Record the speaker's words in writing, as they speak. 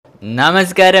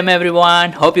Namaskaram,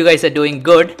 everyone. Hope you guys are doing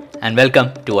good, and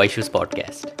welcome to Aishu's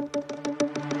podcast.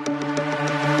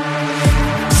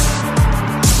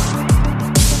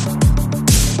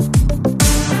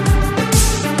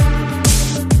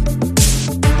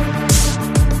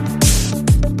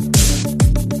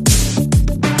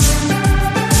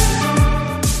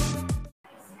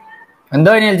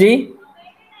 എന്തോ Anilji?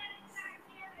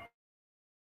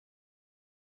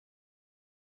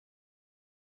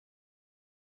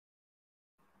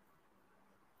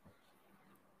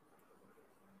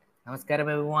 Namaskaram,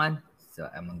 everyone. So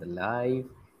I'm on the live.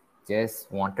 Just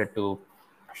wanted to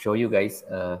show you guys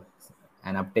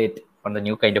an update on the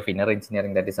new kind of inner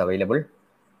engineering that is available.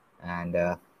 And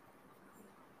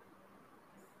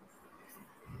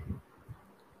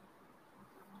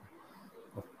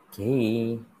okay,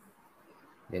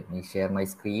 let me share my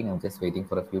screen. I'm just waiting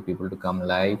for a few people to come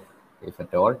live, if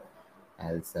at all.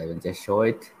 Else I will just show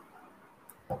it.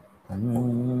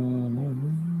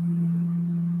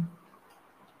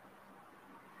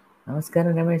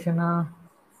 Namaskaram, Ramesh Anna.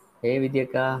 Hey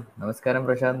Vidyaka. Namaskaram,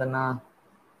 Prashant Anna.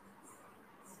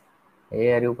 Hey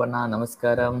Arupana.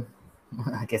 Namaskaram.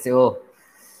 कैसे हो?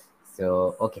 So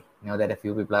okay, now that a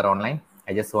few people are online, I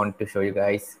just want to show you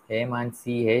guys. Hey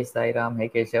Mansi, hey Sairam, hey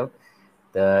Keshav,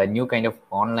 the new kind of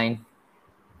online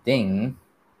thing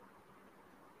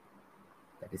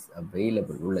that is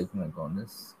available. Like my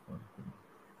goodness.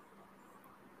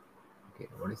 Okay,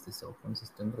 what is this open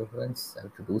system preference? I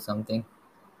have to do something.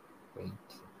 Wait.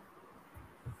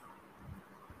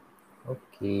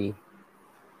 Okay.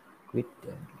 Quit.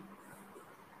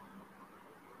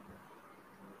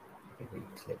 Okay,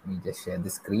 wait. Let me just share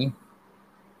the screen.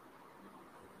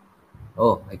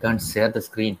 Oh, I can't share the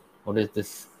screen. What is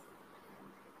this?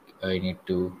 I need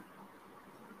to.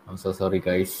 I'm so sorry,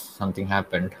 guys. Something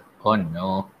happened. Oh no.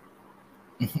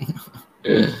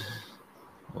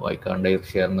 Why can't I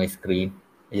share my screen?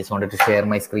 I just wanted to share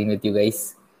my screen with you guys.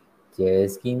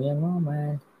 Just give me a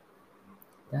moment.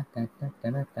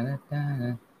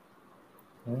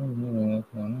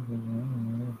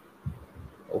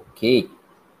 Okay.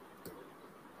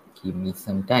 Give me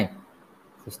some time.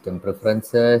 System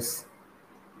preferences.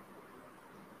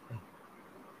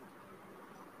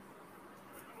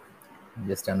 I'm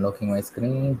just unlocking my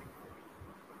screen.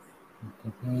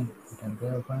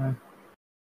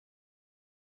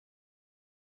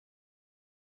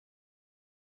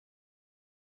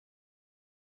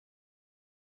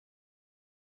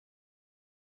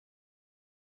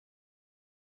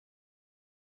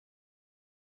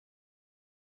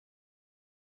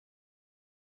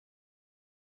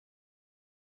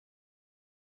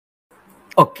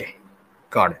 Okay,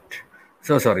 got it.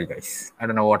 So sorry, guys. I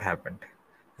don't know what happened.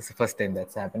 This is the first time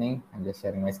that's happening. I'm just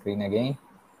sharing my screen again.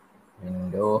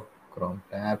 Window, Chrome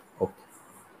tab. Okay.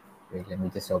 Wait, let me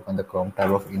just open the Chrome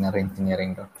tab of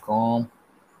innerengineering.com.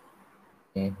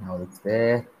 Okay, now it's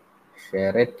there.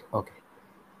 Share it. Okay,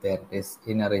 there it is,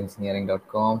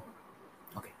 innerengineering.com.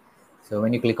 Okay, so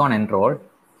when you click on enroll,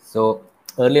 so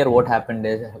earlier what happened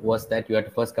was that you had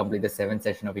to first complete the 7th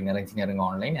session of inner engineering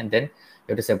online, and then you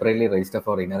have to separately register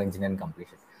for inner engineering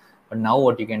completion. But now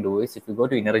what you can do is, if you go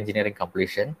to inner engineering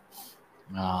completion,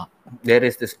 there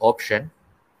is this option.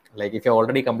 Like if you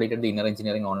already completed the inner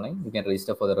engineering online, you can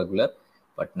register for the regular.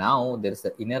 But now there is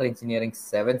the inner engineering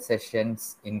 7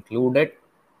 sessions included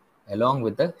along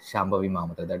with the Shambhavi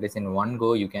Mahamudra. That is, in one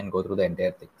go, you can go through the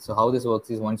entire thing. So how this works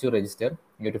is, once you register,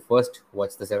 you have to first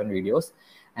watch the 7 videos,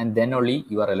 and then only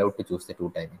you are allowed to choose the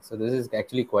 2 timings. So this is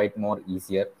actually quite more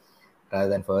easier rather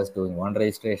than first doing one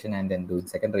registration and then doing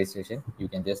second registration. You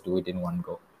can just do it in one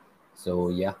go. So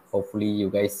yeah, hopefully you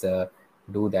guys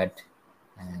do that.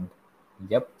 And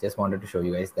yep, just wanted to show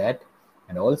you guys that.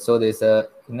 And also there's a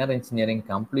inner engineering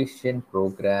completion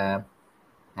program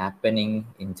happening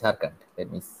in Jharkhand.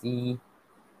 Let me see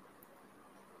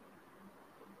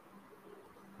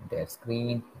their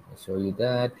screen. Let me show you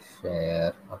that.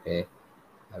 Share. Okay,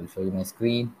 I will show you my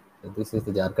screen. So this is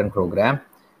the Jharkhand program,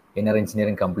 inner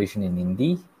engineering completion in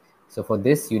Hindi. So for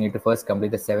this, you need to first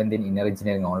complete the 7th in inner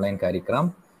engineering online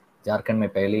कार्यक्रम. Jharkhand में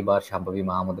पहली बार शांभवी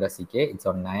महामुद्रा सीखे. It's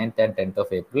on 9th and 10th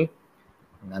of April.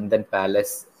 Nandan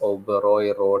Palace,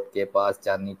 Oberoi Road के पास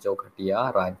Chandni Chowk Hatia,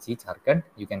 Ranchi, Jharkhand.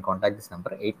 You can contact this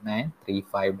number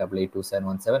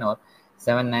 8935882717 or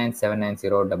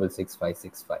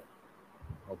 7979906665.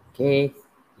 Okay,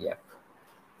 yep.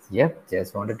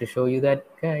 Just wanted to show you that,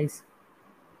 guys.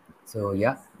 So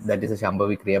yeah, that is a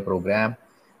Shambhavi Kriya program.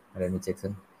 Let me check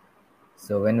some.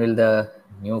 So when will the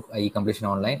new IE completion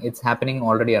online? It's happening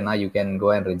already, Anna. You can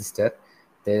go and register.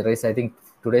 There is, I think,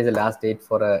 today is the last date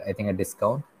for a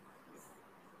discount.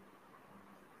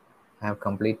 have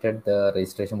completed the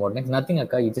registration bottlenecks. Nothing,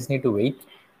 Akka. You just need to wait.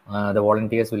 The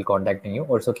volunteers will contact you.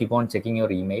 Also, keep on checking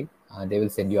your email. They will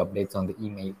send you updates on the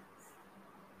email.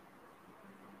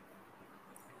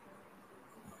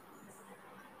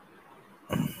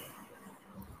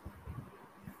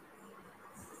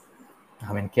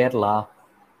 I'm in Kerala.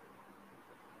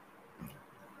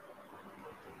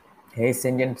 Hey,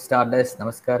 Indian Stardust.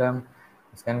 Namaskaram.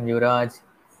 Namaskaram, Yuvraj.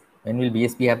 When will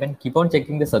BSP happen? Keep on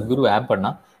checking the Sadhguru app,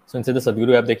 Parna. So inside the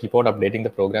Sadhguru app, they keep on updating the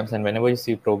programs, and whenever you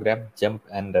see program, jump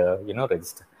and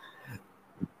register.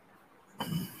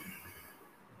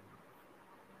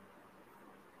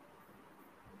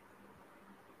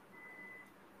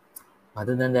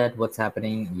 Other than that, what's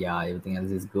happening? Yeah, everything else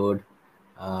is good.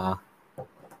 Uh,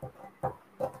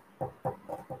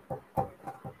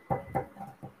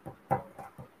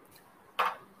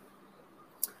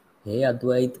 hey,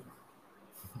 Advait.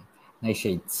 Nice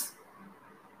shades.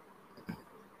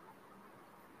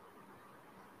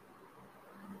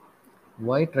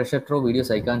 Why treasure trove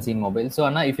videos I can't see in mobile? So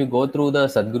Anna, if you go through the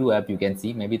Sadhguru app, you can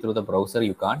see. Maybe through the browser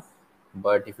you can't,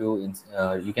 but if you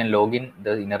can log in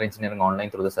the inner engineering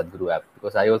online through the Sadhguru app,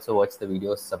 because I also watch the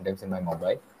videos sometimes in my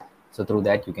mobile. So through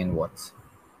that you can watch.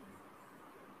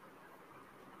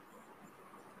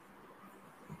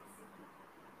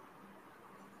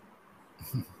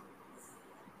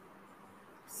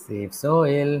 Save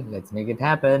soil. Let's make it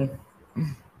happen.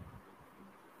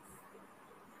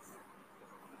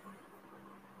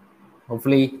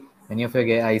 Hopefully, many of your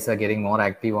guys are getting more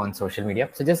active on social media.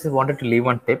 So just wanted to leave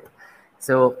one tip.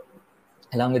 So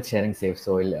along with sharing safe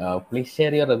soil, please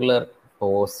share your regular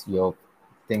posts, your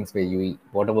things where you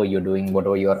whatever you're doing,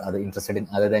 whatever you're other interested in,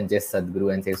 other than just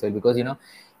Sadhguru and safe soil. Because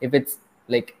if it's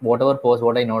like whatever post,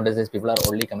 what I notice is people are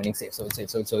only commenting safe soil, safe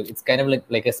soil. So it's kind of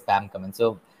like a spam comment.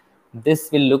 So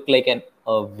this will look like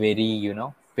a very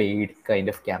paid kind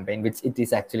of campaign, which it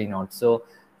is actually not. So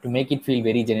to make it feel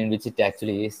very genuine, which it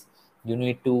actually is, you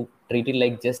need to treat it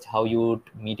like just how you would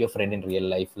meet your friend in real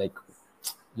life, like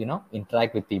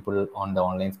interact with people on the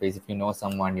online space. If you know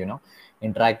someone,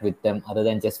 interact with them other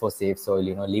than just for safe soil.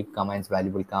 Leave comments,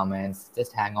 valuable comments,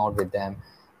 just hang out with them,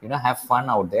 have fun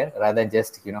out there, rather than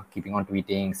just keeping on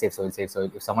tweeting safe soil, safe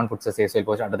soil. If someone puts a safe soil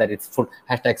post, under that it's full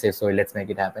hashtag safe soil, let's make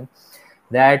it happen.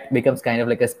 That becomes kind of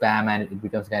like a spam, and it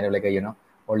becomes kind of like a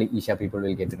only Isha people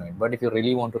will get to know it. But if you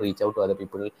really want to reach out to other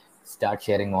people, start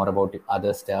sharing more about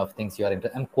other stuff, things you are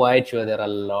interested. I'm quite sure there are a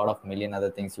lot of million other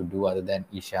things you do other than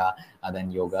Isha, other than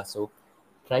yoga. So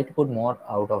try to put more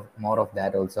of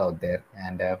that also out there,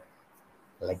 and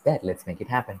like that, let's make it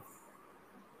happen.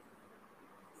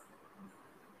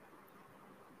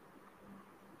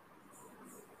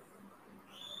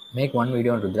 Make one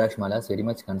video on Rudraksh Malas, very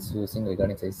much confusing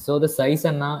regarding size. So the size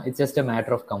and now it's just a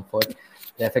matter of comfort.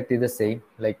 The effect is the same.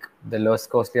 Like the less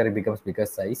costlier it becomes bigger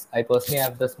size. I personally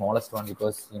have the smallest one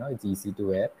because it's easy to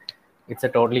wear. It's a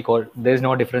totally cold. There's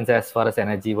no difference as far as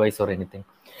energy wise or anything.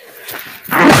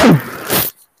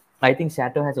 I think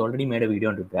Shato has already made a video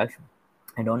on Rudraksh.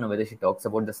 I don't know whether she talks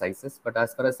about the sizes, but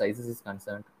as far as sizes is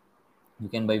concerned, you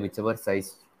can buy whichever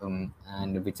size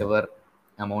and whichever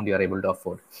amount you are able to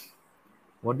afford.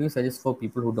 What do you suggest for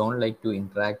people who don't like to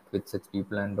interact with such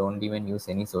people and don't even use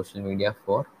any social media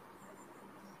for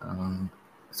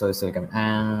social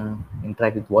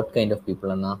interact with what kind of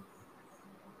people, Anna?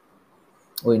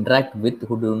 Or interact with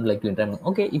who don't like to interact?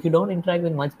 Okay, if you don't interact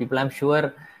with much people, I'm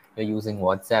sure you're using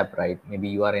WhatsApp, right? Maybe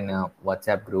you are in a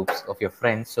WhatsApp groups of your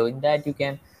friends. So in that you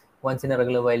can once in a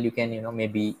regular while you can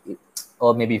maybe,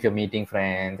 or maybe if you're meeting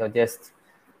friends or just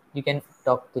you can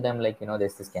talk to them like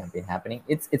there's this campaign happening.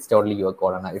 It's totally your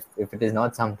call. And if it is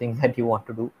not something that you want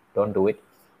to do, don't do it.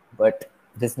 But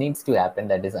this needs to happen,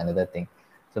 that is another thing.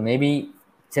 So maybe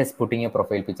just putting your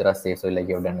profile picture as safe, so like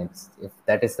you've done it, if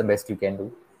that is the best you can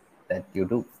do, that you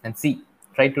do, and see,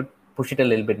 try to push it a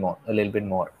little bit more,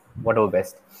 whatever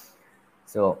best.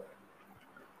 So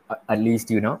at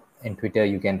least in Twitter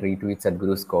you can retweet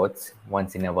Sadhguru's quotes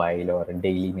once in a while or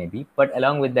daily maybe, but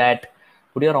along with that,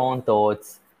 put your own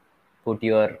thoughts, put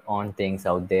your own things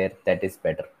out there. That is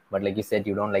better. But like you said,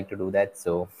 you don't like to do that,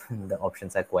 so the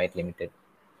options are quite limited.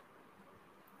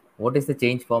 What is the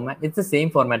change format? It's the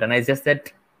same format, and it's just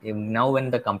that now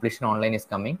when the completion online is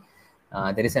coming,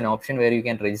 there is an option where you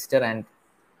can register, and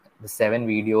the 7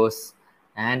 videos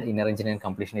and inner engineering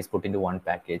completion is put into one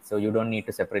package. So you don't need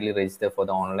to separately register for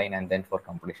the online and then for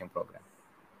completion program.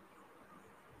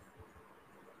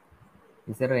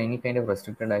 Is there any kind of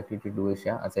restricted activity to do,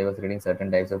 Isha? As I was reading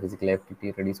certain types of physical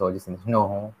activity reduce all this.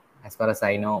 No, as far as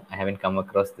I know, I haven't come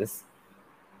across this.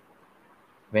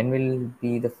 When will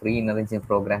be the free inner engine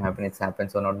program happen? It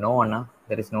happens or not? No, Anna,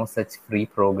 there is no such free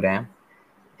program.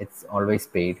 It's always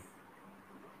paid.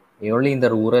 Only in the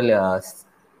rural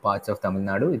parts of Tamil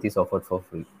Nadu, it is offered for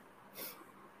free.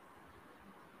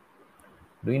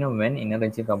 Do you know when inner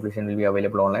engine completion will be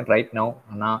available online? Right now,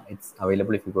 Anna, it's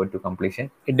available if you go to completion.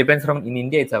 It depends from in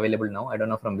India, it's available now. I don't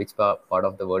know from which part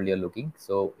of the world you're looking,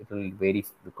 so it will vary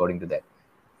according to that.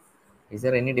 Is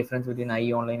there any difference between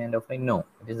IE online and offline? No,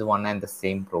 it is one and the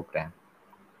same program.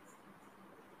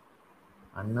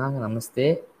 अन्ना नमस्ते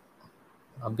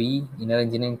अभी inner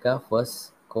engineering का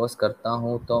first course करता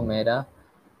हूँ तो मेरा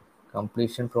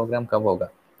completion programme कब होगा?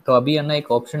 तो अभी अन्ना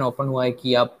एक ऑप्शन ओपन हुआ है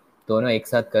कि आप दोनों एक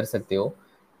साथ कर सकते हो.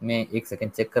 मैं एक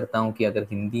सेकंड चेक करता हूँ कि अगर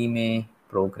हिंदी में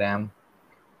प्रोग्राम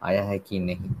आया है कि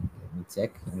नहीं.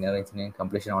 Check inner engineering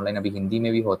completion online अभी हिंदी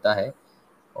में भी होता है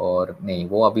और नहीं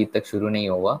वो अभी तक शुरू नहीं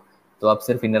हुआ. तो आप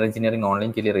सिर्फ इनर इंजीनियरिंग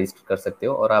ऑनलाइन के लिए रजिस्टर कर सकते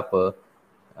हो और आप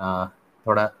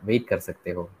थोड़ा वेट कर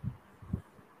सकते हो.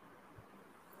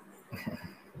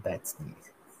 That's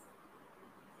nice.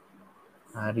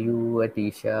 Are you at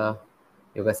Isha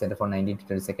Yoga Center for 19 to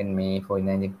 22nd May for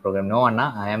engineering program? No,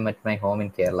 Anna. I am at my home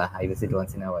in Kerala. I visit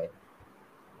once in a while.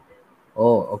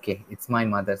 Oh, okay. It's my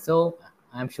mother. So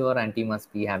I'm sure Auntie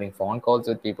must be having phone calls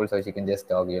with people so she can just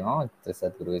talk, the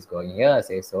Sadhguru is going here,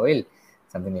 save soil,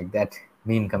 something like that.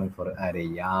 Meme coming for Are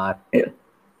yaar.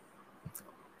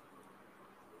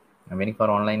 I'm waiting for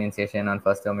online initiation on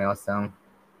first term. Awesome.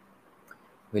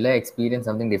 Will I experience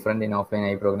something different in offline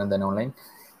AI program than online?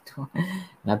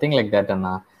 Nothing like that,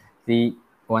 Anna. See,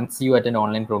 once you attend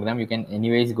online program, you can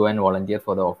anyways go and volunteer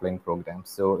for the offline program.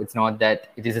 So it's not that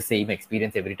it is the same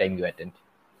experience every time you attend.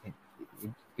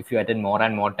 If you attend more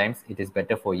and more times, it is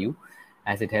better for you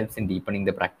as it helps in deepening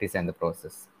the practice and the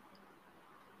process.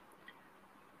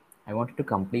 I wanted to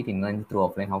complete Invention through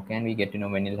offline. How can we get to know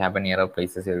when it'll happen near our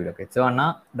places where we locate? So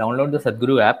Anna, download the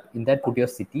Sadhguru app. In that, put your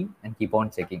city and keep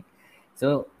on checking.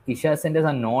 So Isha centers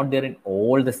are not there in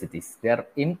all the cities. They are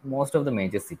in most of the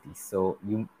major cities. So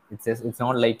it's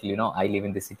not like I live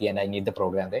in the city and I need the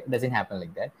program there. It doesn't happen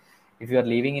like that. If you are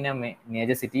living in a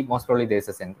major city, most probably there's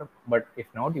a center. But if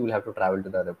not, you will have to travel to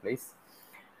the other place.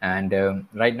 And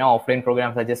right now offline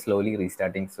programs are just slowly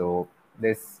restarting, so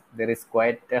there is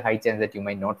quite a high chance that you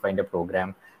might not find a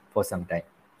program for some time,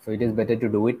 so it is better to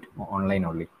do it online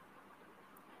only.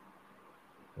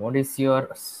 What is your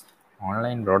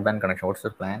online broadband connection? What's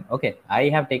the plan? Okay, I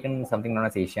have taken something known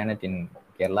as Asianet in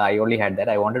Kerala. I only had that.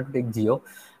 I wanted to take Geo,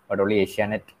 but only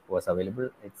Asianet was available.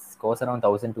 It costs around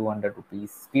 1200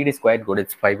 rupees. Speed is quite good.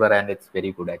 It's fiber and it's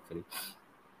very good actually.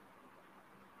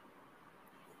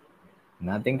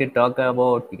 Nothing to talk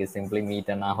about. We can simply meet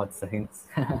and hot science.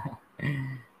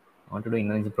 I want to do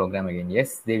energy program again.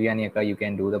 Yes, Devyaniaka, you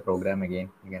can do the program again.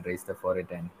 You can register for it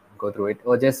and go through it.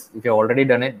 Or just, if you've already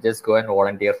done it, just go and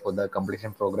volunteer for the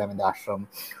completion program in the ashram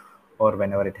or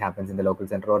whenever it happens in the local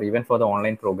center, or even for the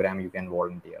online program, you can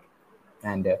volunteer.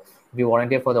 And if you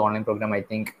volunteer for the online program, I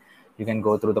think you can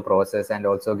go through the process and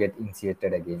also get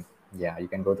initiated again. Yeah, you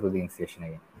can go through the initiation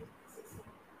again.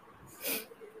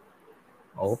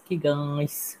 Okay,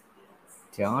 guys.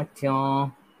 Ciao,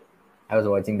 ciao. I was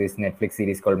watching this Netflix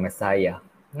series called Messiah.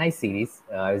 Nice series.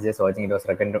 I was just watching it. Was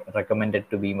recommended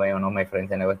to be by one of my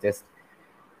friends, and I was just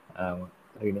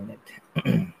reading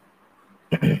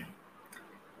it.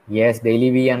 Yes, daily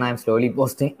V, and I'm slowly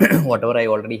posting whatever I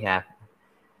already have.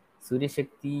 Surya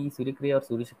Shakti, Surya Kriya or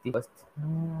Surya Shakti first?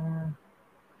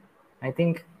 I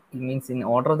think it means in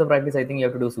order of the practice, I think you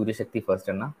have to do Surya Shakti first,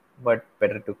 Anna. But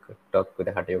better to talk with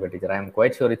the Hatha Yoga teacher. I'm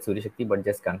quite sure it's Surya Shakti, but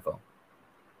just confirm.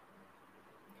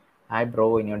 Hi,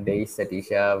 bro, in your days at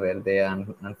Isha, were there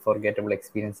unforgettable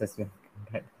experiences you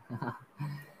had?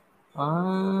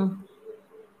 uh,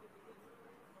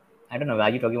 I don't know. Are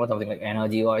you talking about something like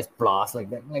energy or blast like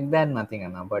that? Like that, nothing,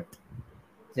 Anna. But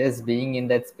just being in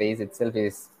that space itself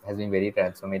has been very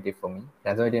transformative for me.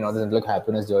 Transformative in all the sense, like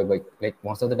happiness, joy. But like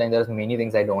most of the time, there's many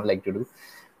things I don't like to do.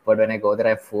 But when I go there,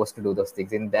 I'm forced to do those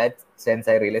things. In that sense,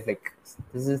 I realize like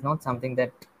this is not something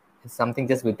that is something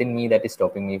just within me that is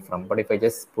stopping me from. But if I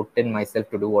just put in myself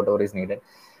to do whatever is needed,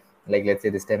 like let's say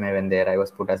this time I went there, I was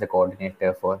put as a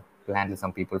coordinator for to handle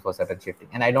some people for certain shifting,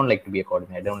 and I don't like to be a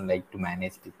coordinator. I don't like to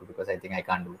manage people because I think I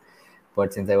can't do it.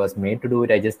 But since I was made to do it,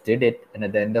 I just did it, and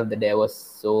at the end of the day, it was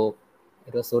so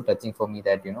touching for me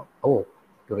that oh,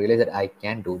 to realize that I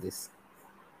can do this.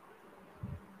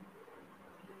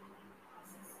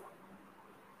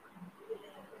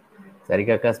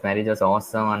 Sarikaka's marriage was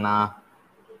awesome, Anna.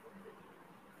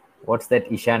 What's that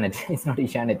Ishanet? It's not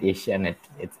Ishanet, Asianet.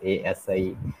 It's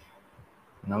ASI.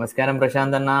 Namaskaram,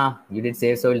 Prashant Anna. You did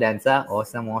Save Soil Dancer.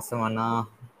 Awesome, awesome, Anna.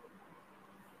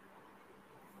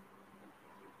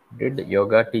 Did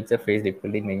yoga teacher face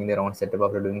difficulty in making their own setup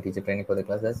after doing teacher training for the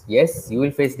classes? Yes, you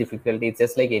will face difficulty. It's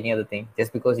just like any other thing.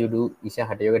 Just because you do Isha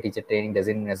Hatha Yoga teacher training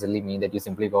doesn't necessarily mean that you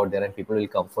simply go out there and people will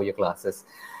come for your classes.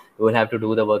 You will have to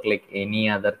do the work like any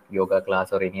other yoga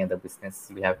class or any other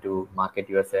business. You have to market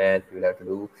yourself. You will have to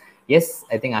do. Yes,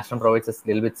 I think Ashram provides us a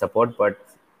little bit support, but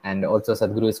and also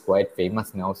Sadhguru is quite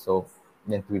famous now. So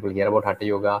when people hear about Hatha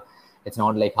Yoga, it's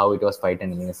not like how it was 5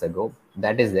 10 years ago.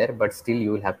 That is there, but still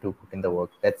you will have to put in the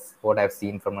work. That's what I've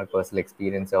seen from my personal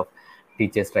experience of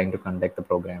teachers trying to conduct the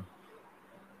program.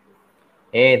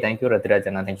 Hey, thank you,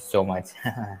 Ratirajana. Thank you so much.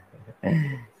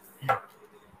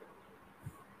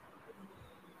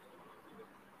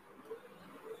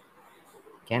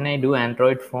 Can I do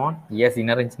Android phone? Yes,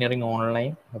 inner engineering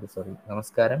online. Okay, sorry,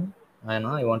 Namaskaram. I know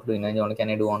I want to do inner engineering. Can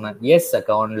I do online? Yes,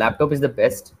 account laptop is the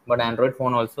best, but Android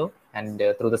phone also, and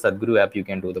through the Sadhguru app you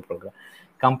can do the program.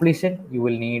 Completion you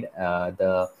will need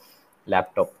the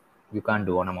laptop. You can't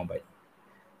do on a mobile.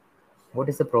 What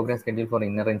is the program schedule for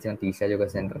inner engineering at Isha Yoga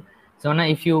Center? So now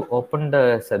if you open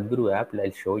the Sadhguru app,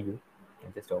 I'll show you.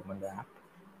 I just open the app.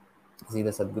 See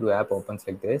the Sadhguru app opens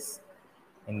like this.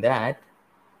 In that,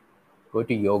 go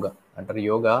to yoga. Under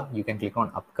yoga, you can click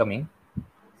on upcoming.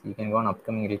 So you can go on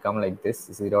upcoming, it will come like this.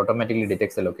 So it automatically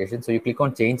detects the location. So you click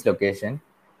on change location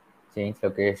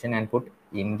and put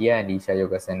India and Isha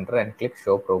Yoga Center and click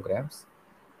show programs.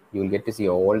 You will get to see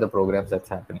all the programs that's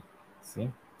happening. See?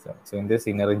 So in this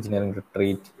inner engineering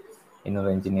retreat, inner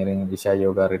engineering Isha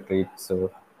Yoga retreat,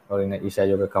 so or in a Isha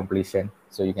Yoga completion,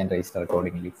 so you can register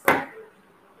accordingly.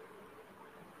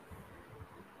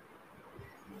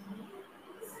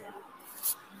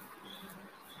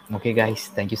 Okay, guys,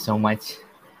 thank you so much,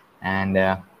 and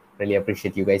really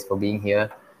appreciate you guys for being here.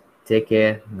 Take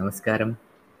care. Namaskaram.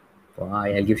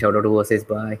 Bye. I'll give shout out to who says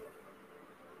bye.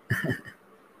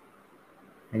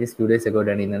 I just 2 days ago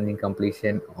done engineering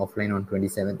completion offline on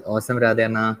 27th. Awesome,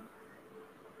 Radhana.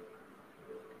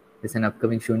 There's an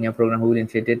upcoming Shunya program. Who will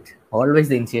initiate it? Always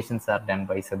the initiations are done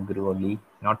by Sadhguru only.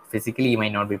 Not physically, he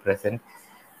might not be present,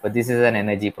 but this is an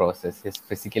energy process. His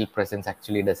physical presence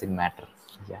actually doesn't matter.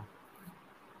 Yeah.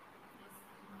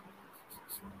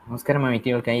 Namaskaram,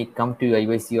 Amity. Can I come to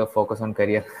IYC or focus on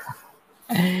career?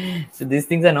 So these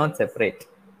things are not separate.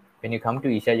 When you come to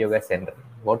Isha Yoga Center,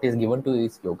 what is given to you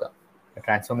is yoga, a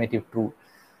transformative tool.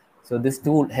 So this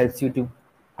tool helps you to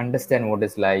understand what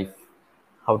is life,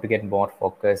 how to get more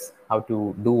focus, how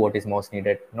to do what is most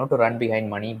needed, not to run behind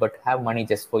money, but have money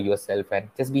just for yourself and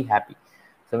just be happy.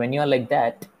 So when you are like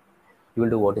that, you will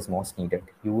do what is most needed.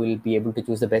 You will be able to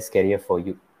choose the best career for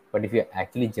you. But if you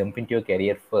actually jump into your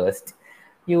career first,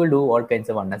 you will do all kinds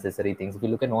of unnecessary things. If you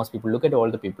look at most people, look at all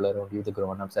the people around you, the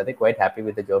grown-ups, are they quite happy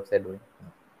with the jobs they're doing?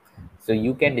 So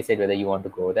you can decide whether you want to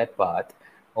go that path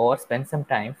or spend some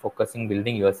time focusing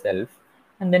building yourself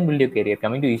and then build your career.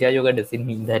 Coming to Isha Yoga doesn't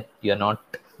mean that you're not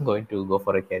going to go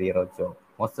for a career or job.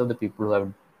 Most of the people who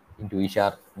have into Isha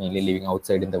are mainly living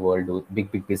outside in the world, do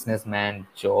big businessmen,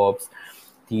 jobs,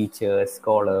 teachers,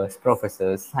 scholars,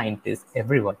 professors, scientists,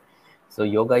 everyone. So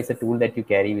yoga is a tool that you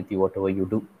carry with you whatever you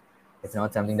do. It's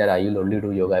not something that I will only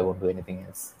do yoga, I won't do anything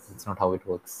else. It's not how it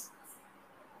works.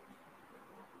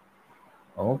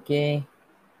 Okay.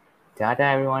 Tata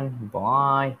everyone.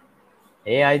 Bye.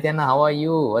 Hey Aitana, how are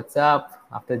you? What's up?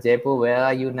 After Jaipur, where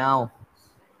are you now?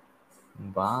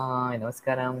 Bye.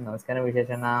 Namaskaram. Namaskaram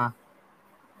Visheshana.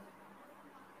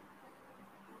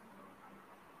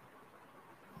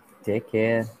 Take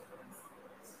care.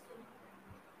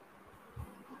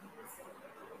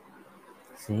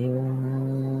 See you.